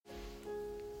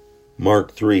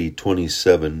Mark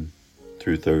 3:27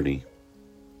 through 30.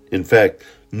 In fact,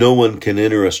 no one can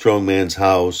enter a strong man's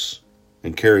house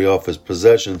and carry off his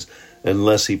possessions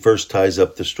unless he first ties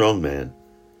up the strong man.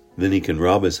 Then he can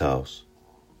rob his house.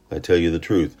 I tell you the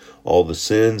truth, all the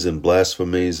sins and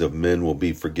blasphemies of men will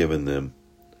be forgiven them.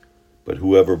 But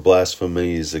whoever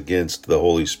blasphemies against the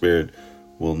Holy Spirit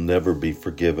will never be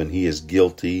forgiven. He is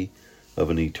guilty of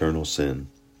an eternal sin.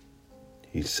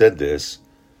 He said this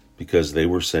because they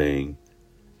were saying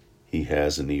he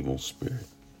has an evil spirit.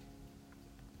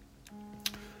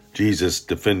 Jesus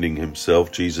defending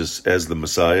himself, Jesus as the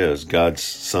Messiah, as God's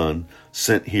Son,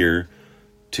 sent here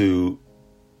to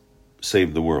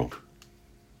save the world,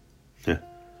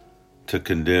 to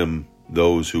condemn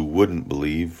those who wouldn't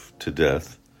believe to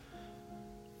death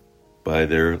by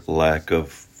their lack of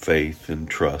faith and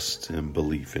trust and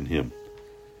belief in him.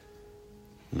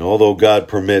 And although God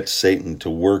permits Satan to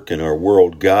work in our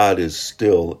world, God is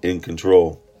still in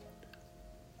control.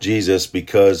 Jesus,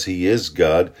 because he is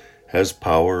God, has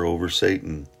power over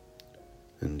Satan.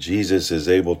 And Jesus is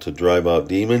able to drive out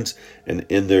demons and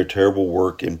end their terrible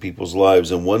work in people's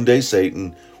lives. And one day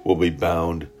Satan will be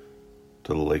bound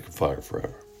to the lake of fire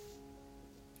forever.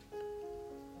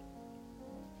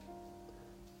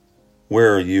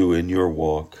 Where are you in your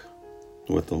walk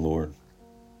with the Lord?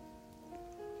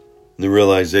 The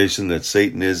realization that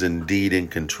Satan is indeed in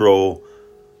control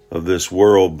of this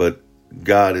world, but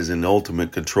God is in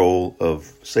ultimate control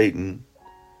of Satan.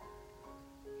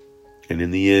 And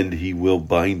in the end, he will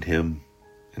bind him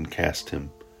and cast him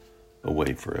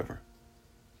away forever.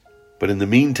 But in the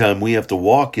meantime, we have to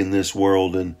walk in this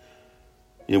world, and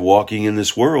walking in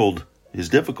this world is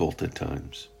difficult at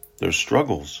times. There's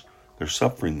struggles, there's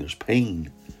suffering, there's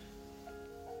pain.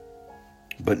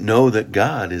 But know that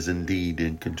God is indeed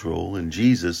in control, and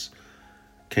Jesus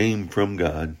came from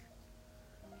God,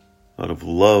 out of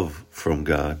love from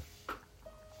God,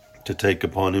 to take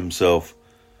upon himself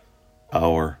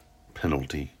our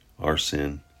penalty, our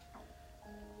sin,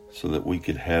 so that we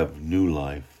could have new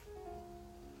life.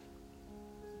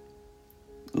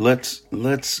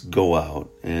 Let's go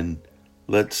out and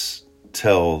let's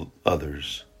tell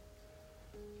others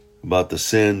about the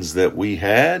sins that we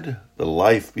had, the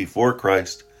life before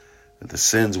Christ, and the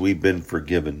sins we've been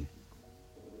forgiven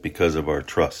because of our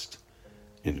trust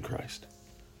in Christ.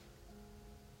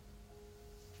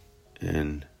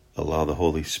 And allow the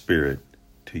Holy Spirit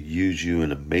to use you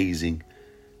in amazing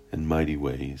and mighty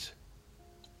ways.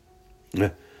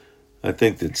 I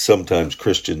think that sometimes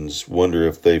Christians wonder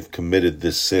if they've committed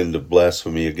this sin of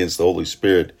blasphemy against the Holy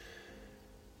Spirit.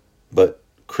 But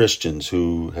Christians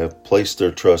who have placed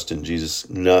their trust in Jesus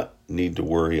not need to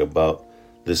worry about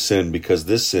this sin, because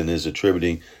this sin is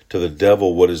attributing to the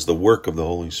devil what is the work of the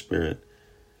Holy Spirit.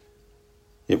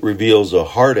 It reveals a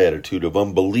heart attitude of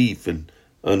unbelief and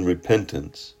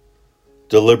unrepentance.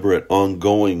 Deliberate,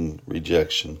 ongoing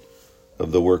rejection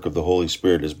of the work of the Holy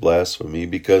Spirit is blasphemy,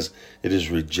 because it is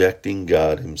rejecting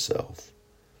God himself.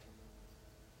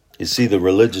 You see, the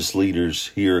religious leaders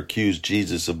here accused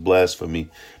Jesus of blasphemy,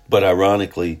 but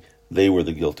ironically, they were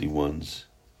the guilty ones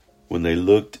when they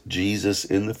looked Jesus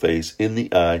in the face, in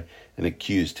the eye, and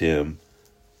accused him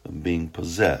of being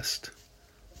possessed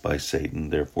by Satan,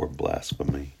 therefore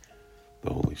blasphemy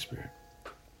the Holy Spirit.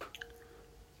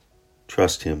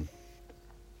 Trust him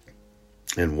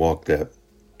and walk that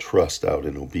trust out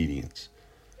in obedience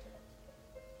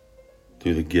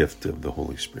through the gift of the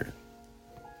Holy Spirit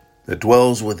that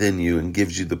dwells within you and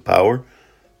gives you the power,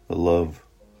 the love,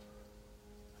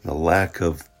 the lack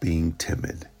of being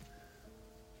timid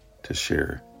to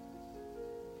share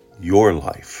your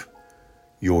life,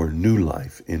 your new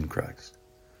life in Christ.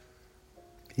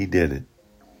 He did it.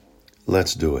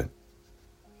 Let's do it.